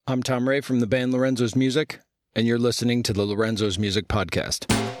I'm Tom Ray from the band Lorenzo's Music, and you're listening to the Lorenzo's Music Podcast.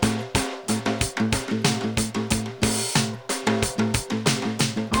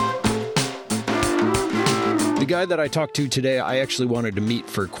 The guy that I talked to today, I actually wanted to meet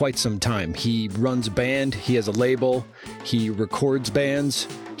for quite some time. He runs a band, he has a label, he records bands,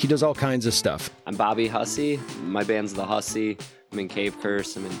 he does all kinds of stuff. I'm Bobby Hussey. My band's The Hussey. I'm in Cave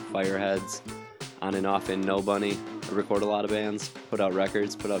Curse, I'm in Fireheads, on and off in No Bunny. I record a lot of bands, put out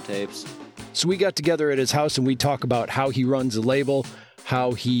records, put out tapes. So we got together at his house and we talk about how he runs a label,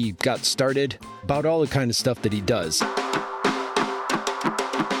 how he got started, about all the kind of stuff that he does.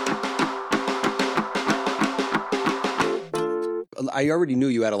 I already knew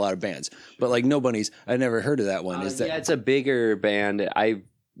you had a lot of bands, but like No Bunnies, I never heard of that one. Yeah, it's a bigger band.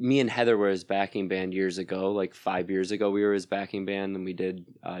 Me and Heather were his backing band years ago, like 5 years ago. We were his backing band, and we did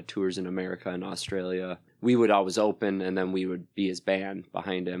tours in America and Australia. We would always open, and then we would be his band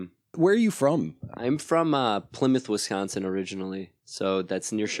behind him. Where are you from? I'm from Plymouth, Wisconsin originally, so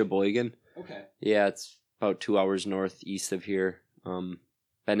that's near Sheboygan. Okay. Yeah, it's about 2 hours northeast of here. Been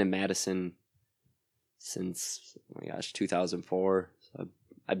in Madison since, 2004. So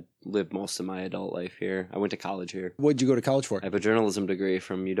I've lived most of my adult life here. I went to college here. What'd you go to college for? I have a journalism degree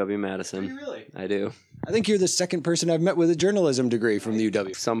from UW-Madison. Do you really? I do. I think you're the second person I've met with a journalism degree from the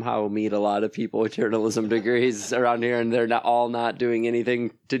UW. Somehow meet a lot of people with journalism degrees around here, and they're not doing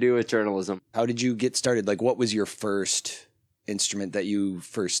anything to do with journalism. How did you get started? Like, what was your first instrument that you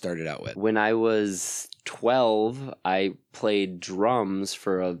first started out with? When I was 12, I played drums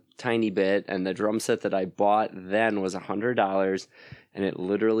for a tiny bit, and the drum set that I bought then was $100, and it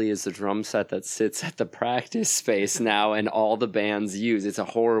literally is the drum set that sits at the practice space now and all the bands use. It's a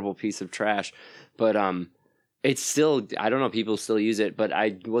horrible piece of trash, but it's still, I don't know, people still use it, but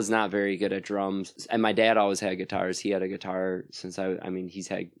I was not very good at drums. And my dad always had guitars. He had a guitar since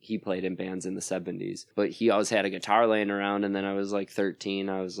he played in bands in the 70s, but he always had a guitar laying around. And then I was like 13.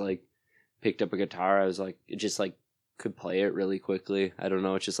 I was like, picked up a guitar. I was like, it just like could play it really quickly. I don't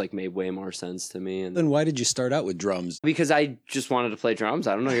know. It just like made way more sense to me. And then why did you start out with drums? Because I just wanted to play drums.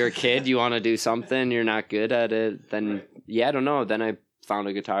 I don't know. You're a kid. You want to do something. You're not good at it. Then, right. Yeah, I don't know. Then I found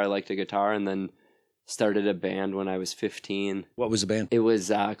a guitar. I liked a guitar, and then started a band when I was 15. What was the band? It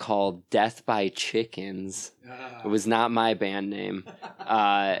was called Death by Chickens. It was not my band name.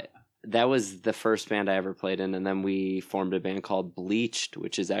 That was the first band I ever played in, and then we formed a band called Bleached,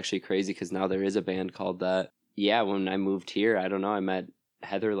 which is actually crazy because now there is a band called that. Yeah, when I moved here, I don't know, I met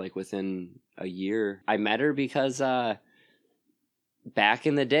Heather like within a year. I met her because back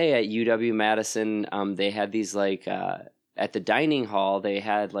in the day at UW-Madison, they had these like, at the dining hall, they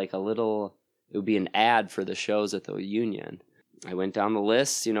had like a little, it would be an ad for the shows at the Union. I went down the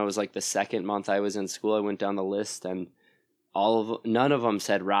list, it was like the second month I was in school, I went down the list and none of them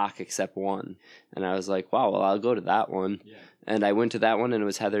said rock except one. And I was like, wow, well, I'll go to that one. Yeah. And I went to that one, and it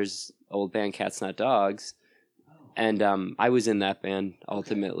was Heather's old band, Cats Not Dogs. And I was in that band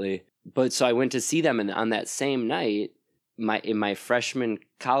ultimately. Okay. But so I went to see them, and on that same night, in my freshman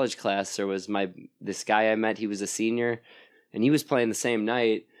college class, there was this guy I met. He was a senior, and he was playing the same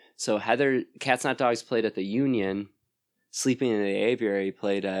night. So Heather, Cats Not Dogs played at the Union. Sleeping in the Aviary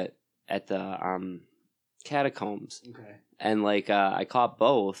played at the Catacombs. Okay. And like I caught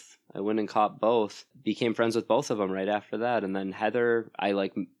both. I went and caught both. Became friends with both of them right after that. And then Heather, I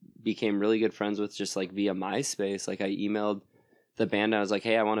like became really good friends with just like via MySpace. Like I emailed the band. I was like,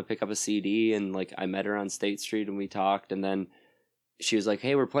 hey, I want to pick up a CD. And like I met her on State Street and we talked. And then she was like,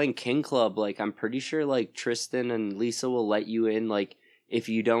 hey, we're playing King Club. Like I'm pretty sure like Tristan and Lisa will let you in. Like if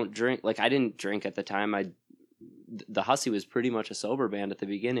you don't drink. Like I didn't drink at the time. The Hussey was pretty much a sober band at the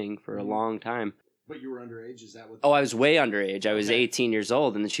beginning for a long time. But you were underage? Is that what? Oh, I was way underage. I was 18 years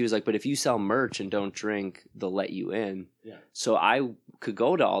old. And then she was like, but if you sell merch and don't drink, they'll let you in. Yeah. So I could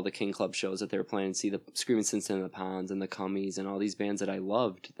go to all the King Club shows that they were playing and see the Screaming Simpson and the Ponds and the Cummies and all these bands that I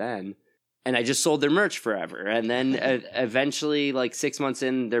loved then. And I just sold their merch forever. And then eventually, like 6 months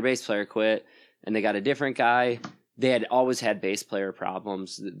in, their bass player quit and they got a different guy. They had always had bass player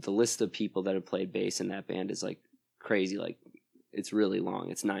problems. The list of people that have played bass in that band is like crazy. Like it's really long.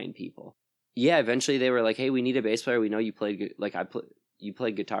 It's 9 people. Yeah, eventually they were like, hey, we need a bass player. We know you played, like, you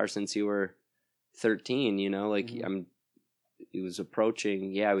played guitar since you were 13, like, mm-hmm. It was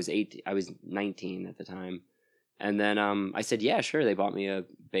approaching, I was 19 at the time. And then I said, yeah, sure. They bought me a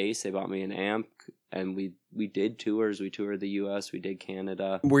bass, they bought me an amp, and we did tours. We toured the U.S., we did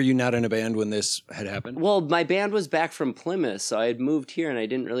Canada. Were you not in a band when this had happened? Well, my band was back from Plymouth, so I had moved here, and I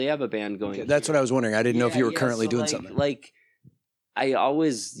didn't really have a band going. Okay, that's what I was wondering. I didn't know if you were currently doing something. Like, I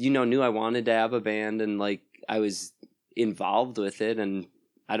always, knew I wanted to have a band, and like I was involved with it, and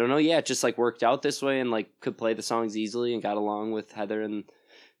I don't know. Yeah, it just like worked out this way and like could play the songs easily and got along with Heather, and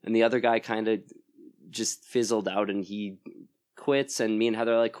the other guy kind of just fizzled out and he quits, and me and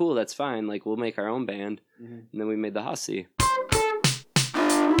Heather are like, cool, that's fine. Like we'll make our own band. And then we made the Hussy.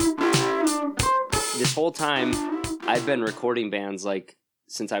 This whole time I've been recording bands like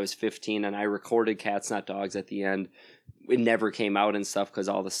since I was 15, and I recorded Cats Not Dogs at the end. It never came out and stuff because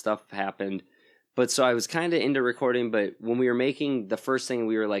all the stuff happened. But so I was kind of into recording, but when we were making the first thing,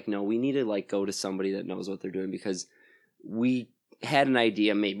 we were like, no, we need to like go to somebody that knows what they're doing, because we had an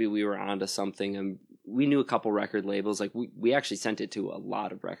idea, maybe we were onto something, and we knew a couple record labels. Like we actually sent it to a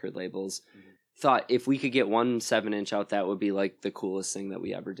lot of record labels. Thought if we could get 1 7-inch out, that would be like the coolest thing that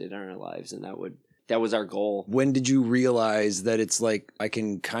we ever did in our lives, and that was our goal. When did you realize that it's like, I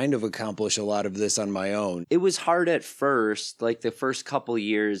can kind of accomplish a lot of this on my own? It was hard at first, like the first couple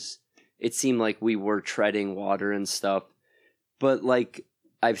years. It seemed like we were treading water and stuff. But like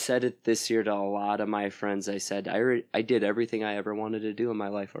I've said it this year to a lot of my friends, I said, I did everything I ever wanted to do in my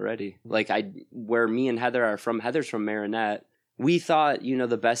life already. Like where me and Heather are from, Heather's from Marinette. We thought,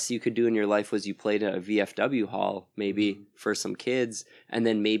 the best you could do in your life was you played at a VFW hall, maybe for some kids. And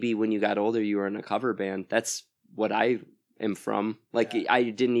then maybe when you got older, you were in a cover band. That's what I am from. Like, yeah. I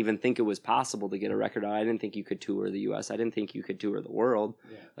didn't even think it was possible to get a record out. I didn't think you could tour the US. I didn't think you could tour the world.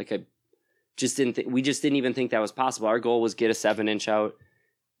 Yeah. Like we just didn't even think that was possible. Our goal was get a 7-inch out,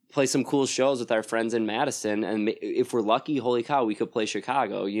 play some cool shows with our friends in Madison, and if we're lucky, holy cow, we could play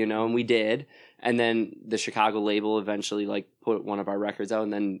Chicago, and we did. And then the Chicago label eventually like put one of our records out,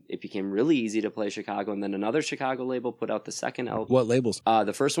 and then it became really easy to play Chicago, and then another Chicago label put out the second album. What labels?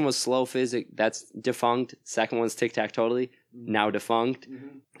 The first one was Slow Physic, that's defunct. Second one's Tic Tac Totally, now defunct.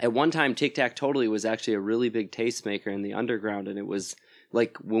 At one time, Tic Tac Totally was actually a really big tastemaker in the underground, and it was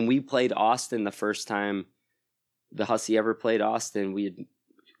like when we played Austin the first time the Hussy ever played Austin, we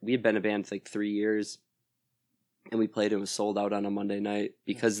had been a band for like 3 years, and we played and was sold out on a Monday night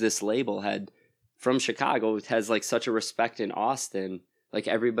because this label from Chicago has like such a respect in Austin. Like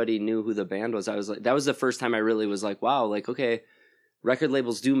everybody knew who the band was. I was like, that was the first time I really was like, wow, like, okay, record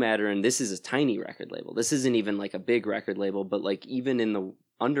labels do matter. And this is a tiny record label. This isn't even like a big record label, but like even in the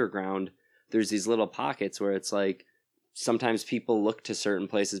underground, there's these little pockets where it's like, sometimes people look to certain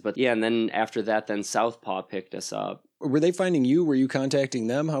places, but yeah. And then after that, then Southpaw picked us up. Were they finding you? Were you contacting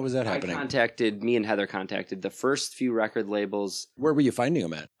them? How was that happening? Me and Heather contacted the first few record labels. Where were you finding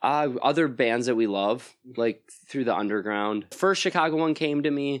them at? Other bands that we love, like through the underground. First Chicago one came to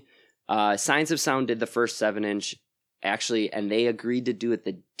me. Science of Sound did the first 7-inch, actually, and they agreed to do it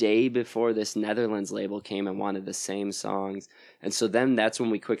the day before this Netherlands label came and wanted the same songs. And so then that's when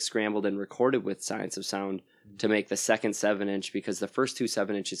we quick scrambled and recorded with Science of Sound to make the second 7-inch, because the first 2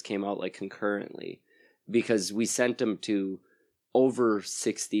 7-inches came out like concurrently, because we sent them to over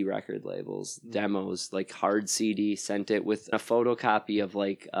 60 record labels, demos, like hard CD, sent it with a photocopy of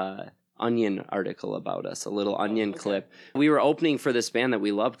like Onion article about us, a little Onion clip. We were opening for this band that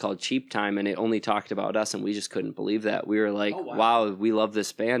we loved called Cheap Time, and it only talked about us, and we just couldn't believe that. We were like, wow, we love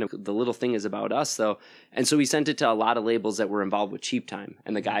this band. The little thing is about us, though. And so we sent it to a lot of labels that were involved with Cheap Time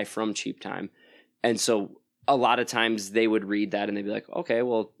and the guy from Cheap Time. And so a lot of times they would read that and they'd be like, okay,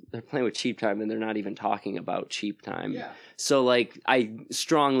 well, they're playing with Cheap Time and they're not even talking about Cheap Time. Yeah. So like, I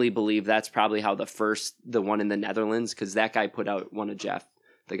strongly believe that's probably how the one in the Netherlands, because that guy put out one of Jeff,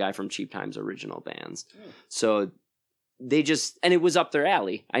 the guy from Cheap Time's original bands. Oh. So they and it was up their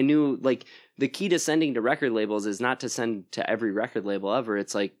alley. I knew like the key to sending to record labels is not to send to every record label ever.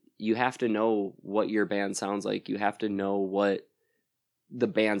 It's like, you have to know what your band sounds like. You have to know what the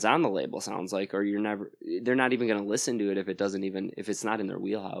bands on the label sounds like, or they're not even going to listen to it if it's not in their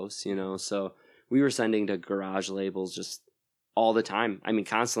wheelhouse, So we were sending to garage labels just all the time. I mean,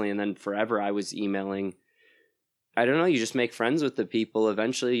 constantly. And then forever I was emailing. I don't know. You just make friends with the people.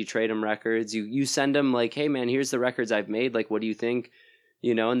 Eventually you trade them records. You send them like, hey man, here's the records I've made. Like, what do you think?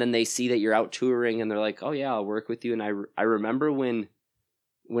 And then they see that you're out touring and they're like, oh yeah, I'll work with you. And I remember when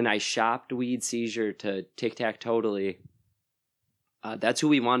I shopped Weed Seizure to Tic Tac Totally, that's who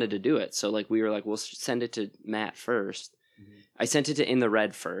we wanted to do it. So like we were like, we'll send it to Matt first. Mm-hmm. I sent it to In the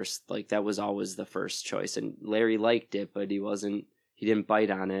Red first. Like that was always the first choice. And Larry liked it, but he didn't bite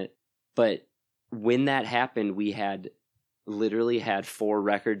on it. But when that happened, we literally had 4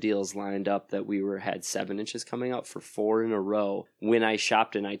 record deals lined up that had 7-inches coming out for 4 in a row. When I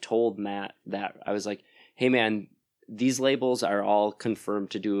shopped and I told Matt that, I was like, hey man, these labels are all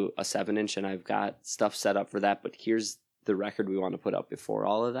confirmed to do a 7-inch and I've got stuff set up for that, but here's the record we want to put up before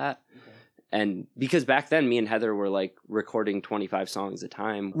all of that. Okay. And because back then me and Heather were like recording 25 songs a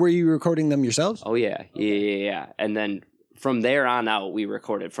time. Were you recording them yourselves? Oh yeah. Okay. Yeah. And then from there on out, we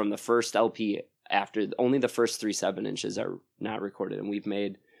recorded from the first LP. After only the first 3 7-inches are not recorded, and we've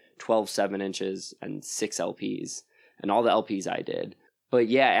made 12 7-inches and 6 LPs, and all the LPs I did. But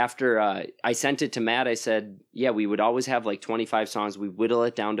yeah, after I sent it to Matt, I said, yeah, we would always have like 25 songs. We whittle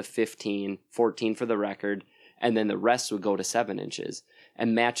it down to 15, 14 for the record, and then the rest would go to 7-inches.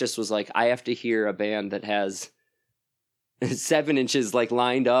 And Matt just was like, I have to hear a band that has 7-inches like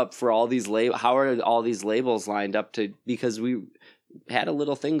lined up for all these how are all these labels lined up to, because we had a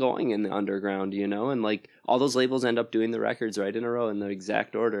little thing going in the underground, you know, and like all those labels end up doing the records right in a row in the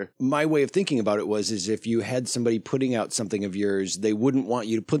exact order. My way of thinking about it is if you had somebody putting out something of yours, they wouldn't want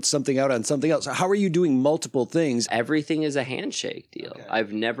you to put something out on something else. How are you doing multiple things? Everything is a handshake deal. Okay.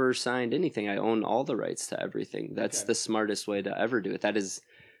 I've never signed anything. I own all the rights to everything. That's the smartest way to ever do it. That is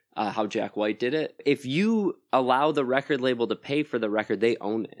how Jack White did it. If you allow the record label to pay for the record, they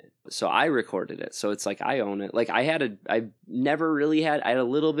own it. So I recorded it. So it's like I own it. Like I had a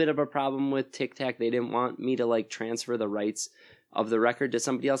little bit of a problem with Tic Tac. They didn't want me to like transfer the rights of the record to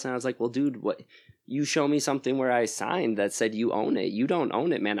somebody else. And I was like, well, dude, what? You show me something where I signed that said you own it. You don't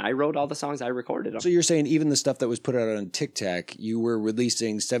own it, man. I wrote all the songs, I recorded them. So you're saying even the stuff that was put out on Tic Tac, you were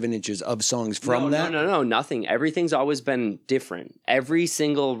releasing 7-inches of songs from that? No, nothing. Everything's always been different. Every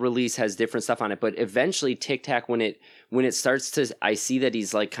single release has different stuff on it. But eventually Tic Tac, when it starts to, I see that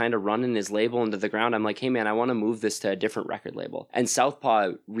he's like kind of running his label into the ground. I'm like, hey man, I want to move this to a different record label. And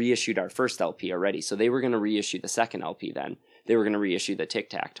Southpaw reissued our first LP already. So they were going to reissue the second LP then. They were going to reissue the Tic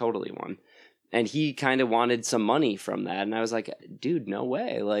Tac Totally one. And he kind of wanted some money from that. And I was like, dude, no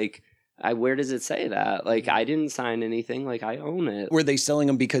way. Like, where does it say that? Like, I didn't sign anything. Like, I own it. Were they selling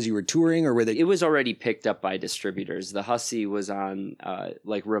them because you were touring, or were they? It was already picked up by distributors. The Hussy was on,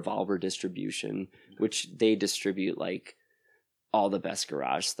 like, Revolver Distribution, which they distribute, like, all the best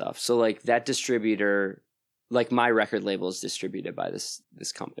garage stuff. So, like, that distributor, like, my record label is distributed by this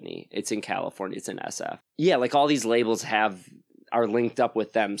company. It's in California. It's in SF. Yeah, like, all these labels are linked up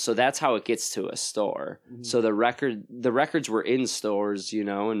with them. So that's how it gets to a store. Mm-hmm. So the records were in stores, you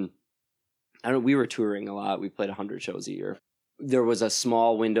know, and we were touring a lot. We played 100 shows a year. There was a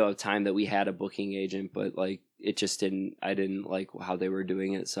small window of time that we had a booking agent, but like it just I didn't like how they were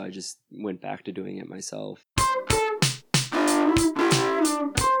doing it. So I just went back to doing it myself.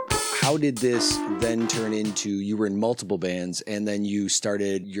 How did this then turn into, you were in multiple bands and then you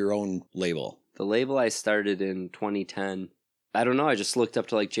started your own label? The label I started in 2010. I don't know. I just looked up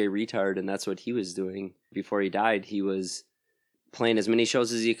to like Jay Retard, and that's what he was doing. Before he died, he was playing as many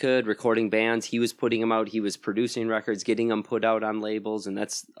shows as he could, recording bands. He was putting them out. He was producing records, getting them put out on labels. And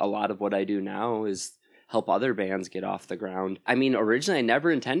that's a lot of what I do now is help other bands get off the ground. I mean, originally I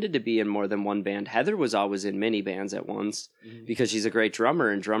never intended to be in more than one band. Heather was always in many bands at once because she's a great drummer,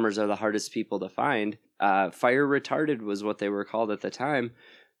 and drummers are the hardest people to find. Fire Retarded was what they were called at the time.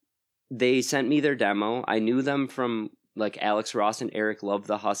 They sent me their demo. I knew them from like Alex Ross and Eric loved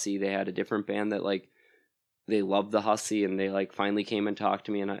the Hussy. They had a different band that like they loved the Hussy, and they like finally came and talked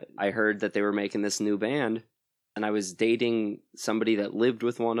to me, and I heard that they were making this new band, and I was dating somebody that lived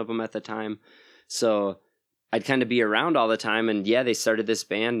with one of them at the time. So I'd kind of be around all the time, and yeah, they started this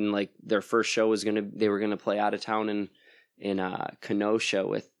band, and like their first show they were going to play out of town in Kenosha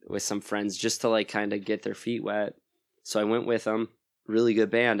with some friends just to like kind of get their feet wet. So I went with them. Really good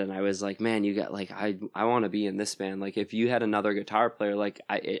band, and I was like, man, you got like I want to be in this band. Like if you had another guitar player, like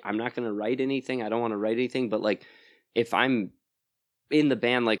I'm not going to write anything. I don't want to write anything, but like if I'm in the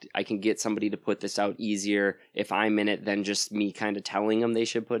band, like I can get somebody to put this out easier if I'm in it than just me kind of telling them they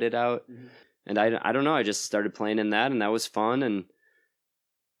should put it out. Mm-hmm. And I don't know, I just started playing in that, and that was fun, and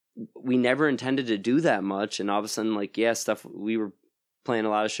we never intended to do that much, and all of a sudden like we were playing a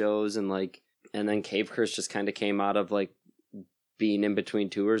lot of shows, and then Cave Curse just kind of came out of like being in between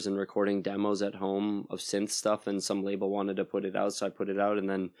tours and recording demos at home of synth stuff, and some label wanted to put it out, so I put it out, and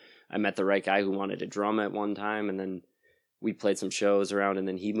then I met the right guy who wanted to drum at one time, and then we played some shows around, and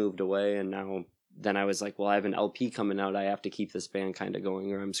then he moved away, and then I was like, well, I have an LP coming out, I have to keep this band kind of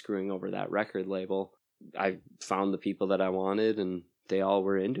going, or I'm screwing over that record label. I found the people that I wanted, and they all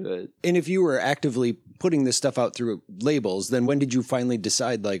were into it. And if you were actively putting this stuff out through labels, then when did you finally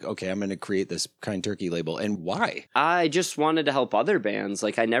decide, like, okay, I'm going to create this Kind Turkey label, and why? I just wanted to help other bands.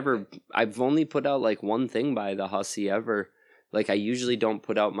 Like, I've only put out, like, one thing by the Hussy ever. Like, I usually don't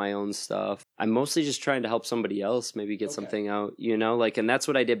put out my own stuff. I'm mostly just trying to help somebody else maybe get something out, you know? Like, and that's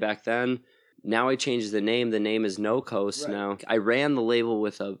what I did back then. Now I changed the name. The name is No Coast now. I ran the label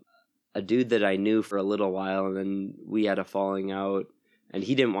with a dude that I knew for a little while, and then we had a falling out. And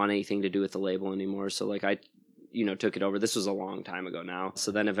he didn't want anything to do with the label anymore. So like I took it over. This was a long time ago now.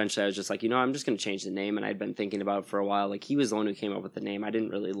 So then eventually I was just like, I'm just going to change the name. And I'd been thinking about it for a while. Like, he was the one who came up with the name. I didn't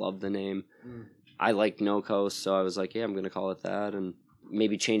really love the name. I liked No Coast, so I was like, yeah, I'm going to call it that. And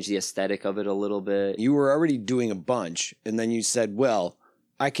maybe change the aesthetic of it a little bit. You were already doing a bunch, and then you said, well,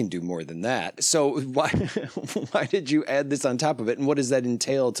 I can do more than that. So why did you add this on top of it? And what does that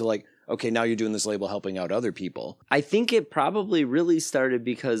entail to, like, okay, now you're doing this label helping out other people? I think it probably really started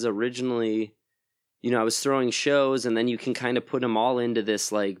because originally, I was throwing shows, and then you can kind of put them all into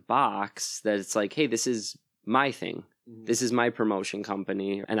this like box that it's like, hey, this is my thing. This is my promotion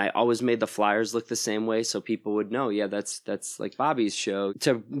company. And I always made the flyers look the same way so people would know, yeah, that's like Bobby's show.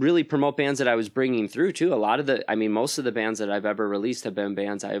 To really promote bands that I was bringing through too. Most of the bands that I've ever released have been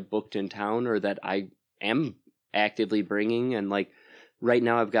bands I have booked in town or that I am actively bringing. And like right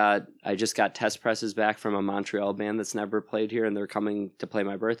now I just got test presses back from a Montreal band that's never played here, and they're coming to play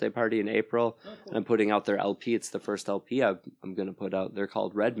my birthday party in April. Oh, cool. And I'm putting out their LP. It's the first LP I'm going to put out. They're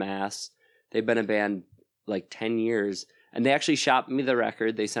called Red Mass. They've been a band like 10 years, and they actually shopped me the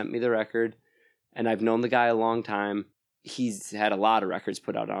record. They sent me the record, and I've known the guy a long time. He's had a lot of records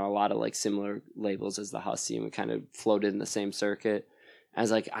put out on a lot of like similar labels as the Hussy, and we kind of floated in the same circuit. I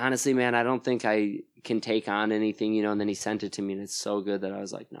was like, honestly, man, I don't think I can take on anything, and then he sent it to me, and it's so good that I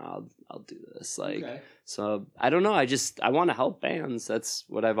was like, no, I'll do this. Like, okay. So I don't know. I want to help bands. That's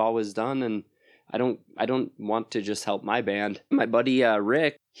what I've always done. And I don't want to just help my band. My buddy,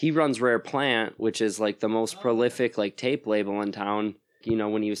 Rick, he runs Rare Plant, which is like the most prolific like tape label in town.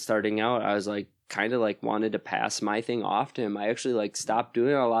 When he was starting out, I was like, kind of like wanted to pass my thing off to him. I actually like stopped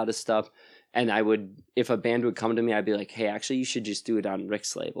doing a lot of stuff. And I would, if a band would come to me, I'd be like, hey, actually, you should just do it on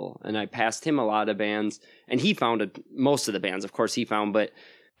Rick's label. And I passed him a lot of bands, and he found most of the bands, of course, he found. But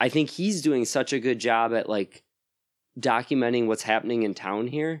I think he's doing such a good job at like documenting what's happening in town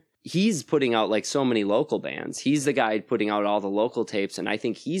here. He's putting out like so many local bands. He's the guy putting out all the local tapes. And I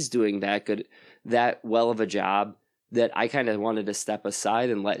think he's doing that well of a job that I kind of wanted to step aside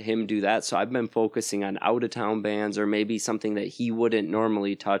and let him do that. So I've been focusing on out-of-town bands or maybe something that he wouldn't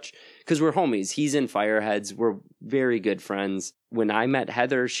normally touch because we're homies. He's in Fireheads. We're very good friends. When I met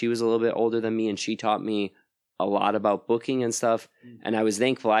Heather, she was a little bit older than me, and she taught me a lot about booking and stuff. And I was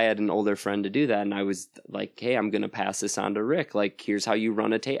thankful I had an older friend to do that. And I was like, hey, I'm going to pass this on to Rick. Like, here's how you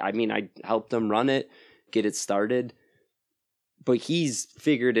run a tape. I mean, I helped him run it, get it started. But he's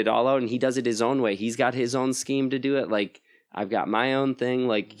figured it all out, and he does it his own way. He's got his own scheme to do it. Like, I've got my own thing.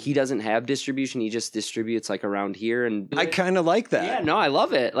 Like, he doesn't have distribution. He just distributes like around here. And I kind of like that. Yeah, no, I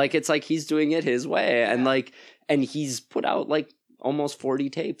love it. Like, it's like he's doing it his way. Yeah. And he's put out like almost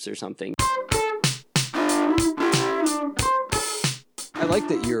 40 tapes or something. I like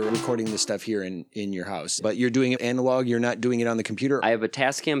that you're recording this stuff here in your house, but you're doing it analog. You're not doing it on the computer. I have a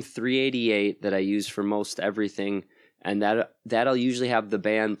Tascam 388 that I use for most everything. And that'll usually have the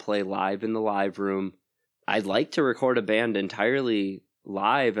band play live in the live room. I'd like to record a band entirely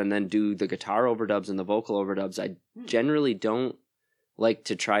live and then do the guitar overdubs and the vocal overdubs. I generally don't like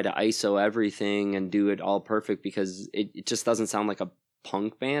to try to ISO everything and do it all perfect because it just doesn't sound like a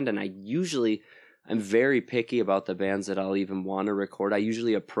punk band. And I'm very picky about the bands that I'll even want to record. I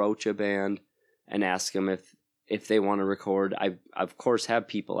usually approach a band and ask them if they want to record. I, of course, have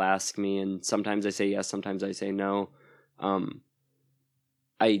people ask me, and sometimes I say yes, sometimes I say no.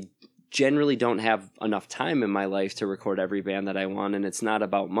 I generally don't have enough time in my life to record every band that I want, and it's not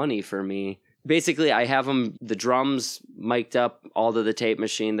about money for me. Basically, I have the drums mic'd up all to the tape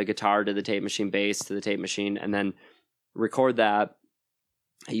machine, the guitar to the tape machine, bass to the tape machine, and then record that.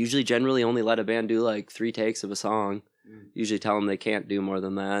 I usually generally only let a band do like 3 takes of a song. Usually tell them they can't do more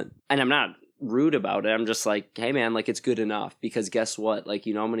than that. And I'm not rude about it. I'm just like, hey man, like it's good enough, because guess what? Like,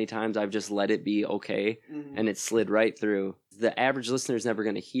 how many times I've just let it be okay and it slid right through. The average listener is never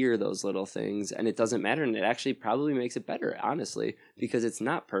going to hear those little things, and it doesn't matter. And it actually probably makes it better, honestly, because it's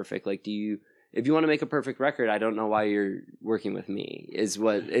not perfect. Like, if you want to make a perfect record, I don't know why you're working with me, is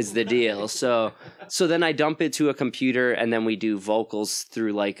what is the deal. So then I dump it to a computer, and then we do vocals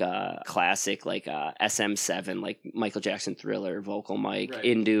through like a classic, like a SM7, like Michael Jackson Thriller vocal mic, right,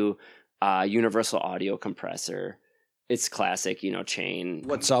 into Universal Audio Compressor. It's classic, chain.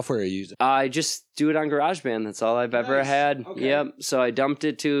 What software are you using? I just do it on GarageBand. That's all I've ever had. Okay. Yep. So I dumped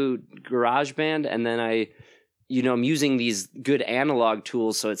it to GarageBand, and then I'm using these good analog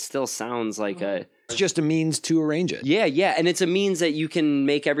tools, so it still sounds like It's just a means to arrange it. Yeah, and it's a means that you can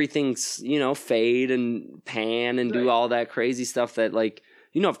make everything, fade and pan and do all that crazy stuff that, like,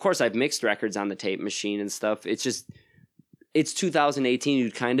 of course I've mixed records on the tape machine and stuff. It's just, it's 2018.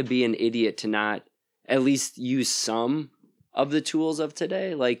 You'd kind of be an idiot to not at least use some of the tools of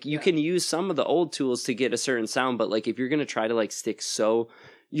today. Like you can use some of the old tools to get a certain sound, but like if you're going to try to like stick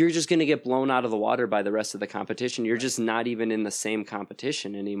you're just going to get blown out of the water by the rest of the competition. You're just not even in the same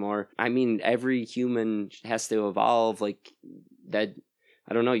competition anymore. I mean, every human has to evolve like that.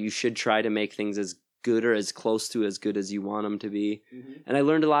 I don't know. You should try to make things as good or as close to as good as you want them to be. Mm-hmm. And I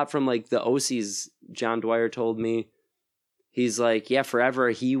learned a lot from like the OCs. John Dwyer told me, he's like, yeah, forever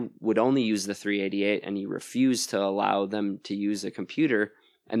he would only use the 388 and he refused to allow them to use a computer.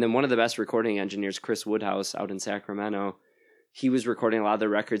 And then one of the best recording engineers, Chris Woodhouse out in Sacramento, he was recording a lot of the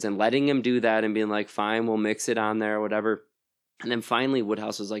records and letting him do that and being like, fine, we'll mix it on there or whatever. And then finally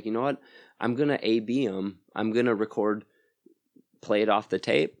Woodhouse was like, you know what? I'm going to A-B them. I'm going to record, play it off the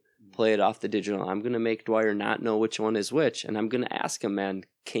tape, play it off the digital. I'm going to make Dwyer not know which one is which. And I'm going to ask him, man,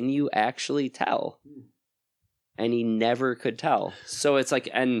 can you actually tell? And he never could tell. So it's like,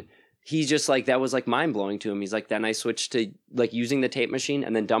 and he's just like, that was like mind blowing to him. He's like, then I switched to like using the tape machine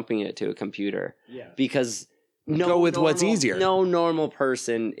and then dumping it to a computer. Yeah. Because go with what's easier. No normal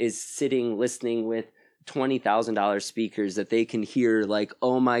person is sitting listening with $20,000 speakers that they can hear like,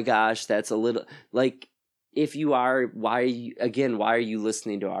 oh my gosh, that's a little like, if you are, why are you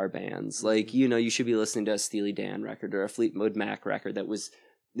listening to our bands? Like, you know, you should be listening to a Steely Dan record or a Fleetwood Mac record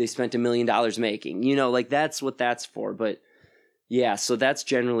they spent $1 million making, you know, like that's what that's for. But yeah, so that's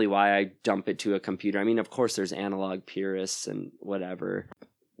generally why I dump it to a computer. I mean, of course there's analog purists and whatever.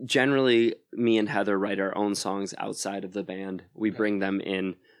 Generally, me and Heather write our own songs outside of the band. We bring them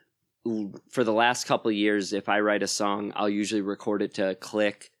in. For the last couple of years, if I write a song, I'll usually record it to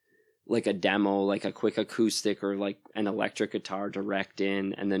click, like a demo, like a quick acoustic or like an electric guitar direct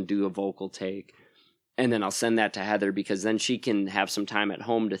in, and then do a vocal take. And then I'll send that to Heather because then she can have some time at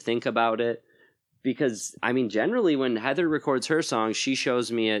home to think about it. Because, I mean, generally when Heather records her songs, she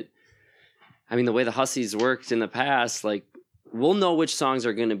shows me it. I mean, the way the Hussies worked in the past, like, we'll know which songs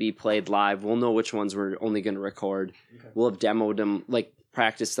are going to be played live. We'll know which ones we're only going to record. Okay. We'll have demoed them, like,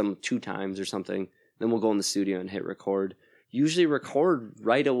 practiced them 2 times or something. Then we'll go in the studio and hit record. Usually record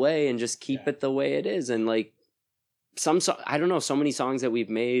right away and just keep it the way it is. And, like, I don't know, so many songs that we've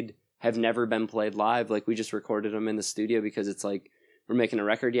made have never been played live. Like we just recorded them in the studio because it's like, we're making a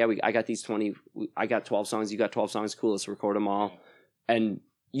record. Yeah, I got these 20, I got 12 songs. You got 12 songs. Cool. Let's record them all. And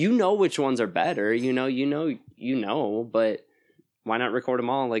you know which ones are better, you know, but why not record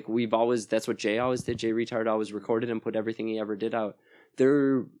them all? Like that's what Jay always did. Jay Retard always recorded and put everything he ever did out.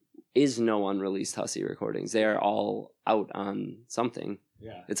 There is no unreleased Hussy recordings. They are all out on something.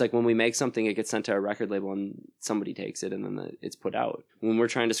 Yeah. It's like when we make something, it gets sent to a record label and somebody takes it and then it's put out. When we're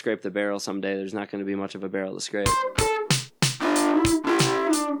trying to scrape the barrel someday, there's not going to be much of a barrel to scrape.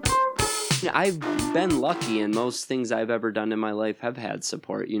 I've been lucky and most things I've ever done in my life have had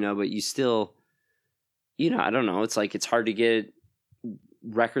support, you know, but you still, you know, I don't know. It's like, it's hard to get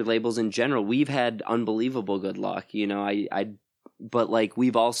record labels in general. We've had unbelievable good luck, you know, but like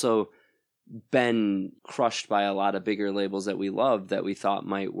we've also been crushed by a lot of bigger labels that we love that we thought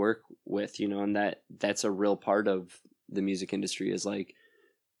might work with, you know, and that's a real part of the music industry is like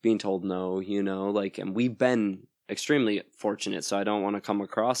being told no, you know, like, and we've been extremely fortunate, so I don't want to come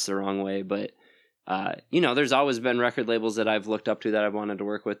across the wrong way, but you know, there's always been record labels that I've looked up to that I've wanted to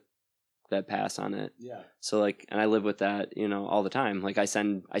work with that pass on it. Yeah. So like, and I live with that, you know, all the time. Like I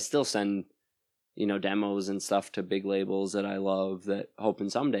still send, you know, demos and stuff to big labels that I love that hoping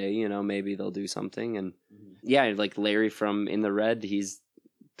someday, you know, maybe they'll do something. And yeah, like Larry from In the Red, he's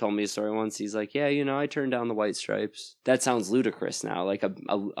told me a story once. He's like, yeah, you know, I turned down the White Stripes. That sounds ludicrous now. Like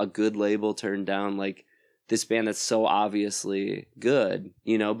a good label turned down like this band that's so obviously good,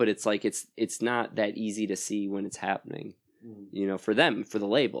 you know, but it's like, it's not that easy to see when it's happening, you know, for them, for the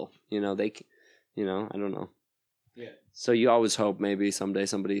label, you know, you know, I don't know. Yeah. So you always hope maybe someday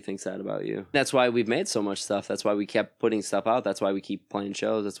somebody thinks that about you. That's why we've made so much stuff. That's why we kept putting stuff out. That's why we keep playing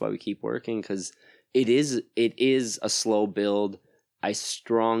shows. That's why we keep working, because it is a slow build. I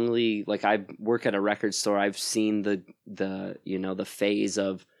strongly, like, I work at a record store. I've seen the you know, the phase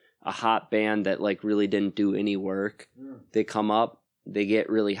of a hot band that like really didn't do any work. Yeah. They come up, they get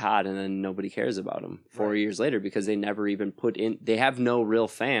really hot, and then nobody cares about them 4 years later because they never even put in. They have no real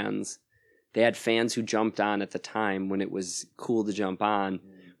fans. They had fans who jumped on at the time when it was cool to jump on.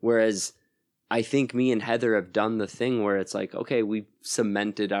 Whereas I think me and Heather have done the thing where it's like, okay, we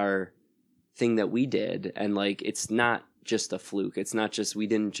cemented our thing that we did. And like, it's not just a fluke. It's not just, we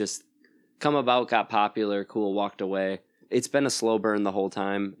didn't just come about, got popular, cool, walked away. It's been a slow burn the whole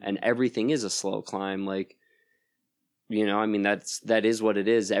time. And everything is a slow climb. Like, you know, I mean, that is what it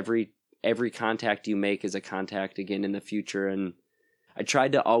is. Every contact you make is a contact again in the future. And I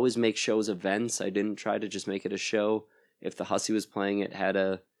tried to always make shows events. I didn't try to just make it a show. if the Hussy was playing it,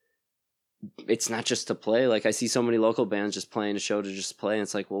 it's not just to play. Like, I see so many local bands just playing a show to just play, and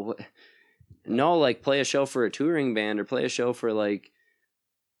it's like, well, what? No, like, play a show for a touring band or play a show for, like,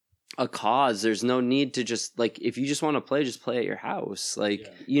 a cause. There's no need to just, like, if you just want to play, just play at your house. Like,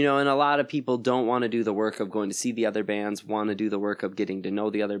 you know, and a lot of people don't want to do the work of going to see the other bands, want to do the work of getting to know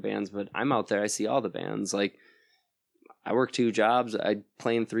the other bands, but I'm out there, I see all the bands. Like, I work 2 jobs, I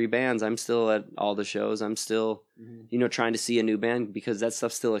play in 3 bands, I'm still at all the shows, I'm still, you know, trying to see a new band because that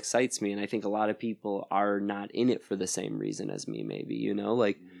stuff still excites me, and I think a lot of people are not in it for the same reason as me, maybe, you know?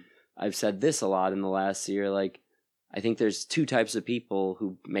 Like, I've said this a lot in the last year, like, I think there's 2 types of people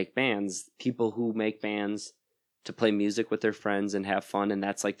who make bands. People who make bands to play music with their friends and have fun, and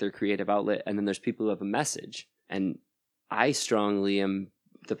that's like their creative outlet. And then there's people who have a message. And I strongly am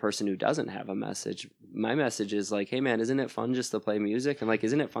the person who doesn't have a message. My message is like, hey man, isn't it fun just to play music? And like,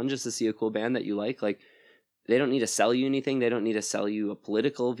 isn't it fun just to see a cool band that you like? Like, they don't need to sell you anything. They don't need to sell you a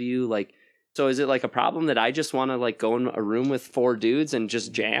political view. Like, so is it like a problem that I just want to like go in a room with 4 dudes and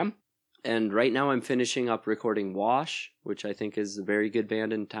just jam? And right now I'm finishing up recording Wash, which I think is a very good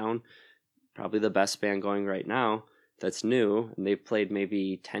band in town. Probably the best band going right now that's new. And they've played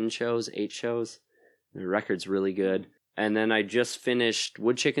maybe 10 shows, 8 shows. The record's really good. And then I just finished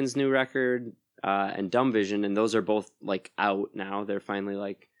Woodchicken's new record and Dumb Vision. And those are both like out now. They're finally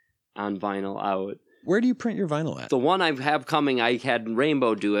like on vinyl out. Where do you print your vinyl at? The one I have coming, I had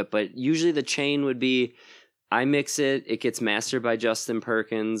Rainbow do it. But usually the chain would be I mix it. It gets mastered by Justin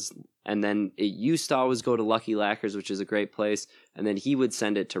Perkins. And then it used to always go to Lucky Lacquers, which is a great place. And then he would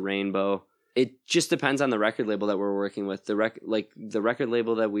send it to Rainbow. It just depends on the record label that we're working with. The record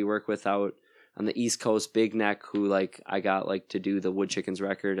label that we work with out on the East Coast, Big Neck, who like I got like to do the Woodchickens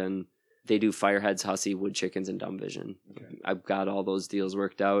record, and they do Fireheads, Hussy, Woodchickens, and Dumb Vision. Okay. I've got all those deals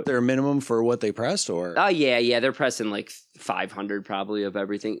worked out. Is there a minimum for what they pressed, or? Oh yeah, they're pressing like 500 probably of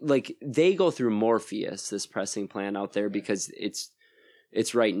everything. Like they go through Morpheus, this pressing plant out there, because it's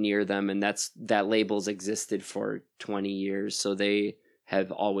right near them, and that label's existed for 20 years, so they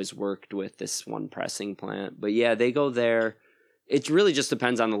have always worked with this one pressing plant. But yeah, they go there. It really just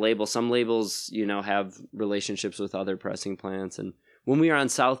depends on the label. Some labels, you know, have relationships with other pressing plants, and when we were on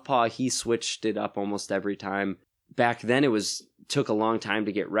Southpaw, he switched it up almost every time. Back then, took a long time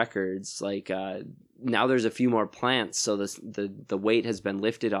to get records. Like now, there's a few more plants, so the weight has been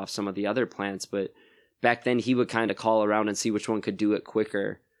lifted off some of the other plants. But back then, he would kind of call around and see which one could do it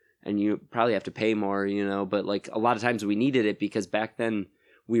quicker, and you probably have to pay more, you know. But like a lot of times, we needed it because back then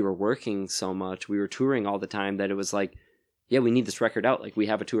we were working so much, we were touring all the time that it was like, yeah, we need this record out. Like we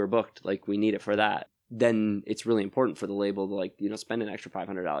have a tour booked, like we need it for that. Then it's really important for the label to like, you know, spend an extra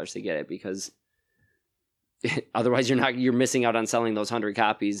 $500 to get it, because otherwise you're missing out on selling those 100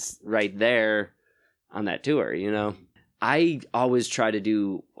 copies right there on that tour, you know. I always try to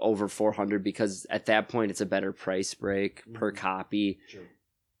do over 400 because at that point it's a better price break per copy. Sure.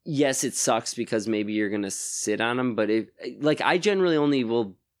 Yes, it sucks because maybe you're going to sit on them, but I generally only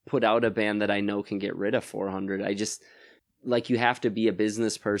will put out a band that I know can get rid of 400. I just, like, you have to be a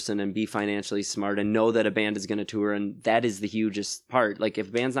business person and be financially smart and know that a band is going to tour, and that is the hugest part. Like, if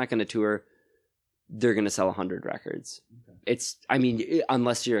a band's not going to tour, they're going to sell 100 records. Okay.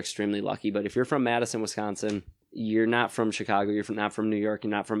 Unless you're extremely lucky, but if you're from Madison, Wisconsin, you're not from Chicago, you're not from New York,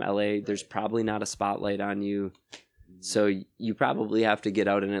 you're not from LA, there's probably not a spotlight on you. So you probably have to get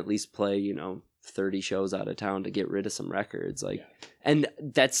out and at least play, you know, 30 shows out of town to get rid of some records. And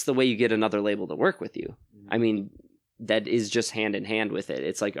that's the way you get another label to work with you. I mean, that is just hand in hand with it.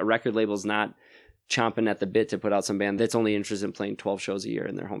 It's like a record label's not chomping at the bit to put out some band that's only interested in playing 12 shows a year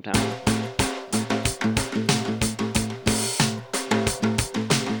in their hometown.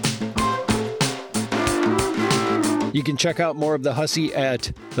 You can check out more of The Hussy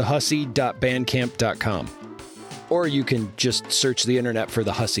at thehussy.bandcamp.com. Or you can just search the internet for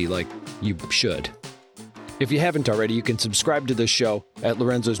The Hussy like you should. If you haven't already, you can subscribe to this show at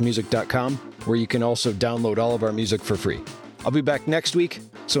lorenzosmusic.com, where you can also download all of our music for free. I'll be back next week,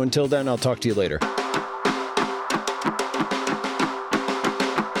 so until then, I'll talk to you later.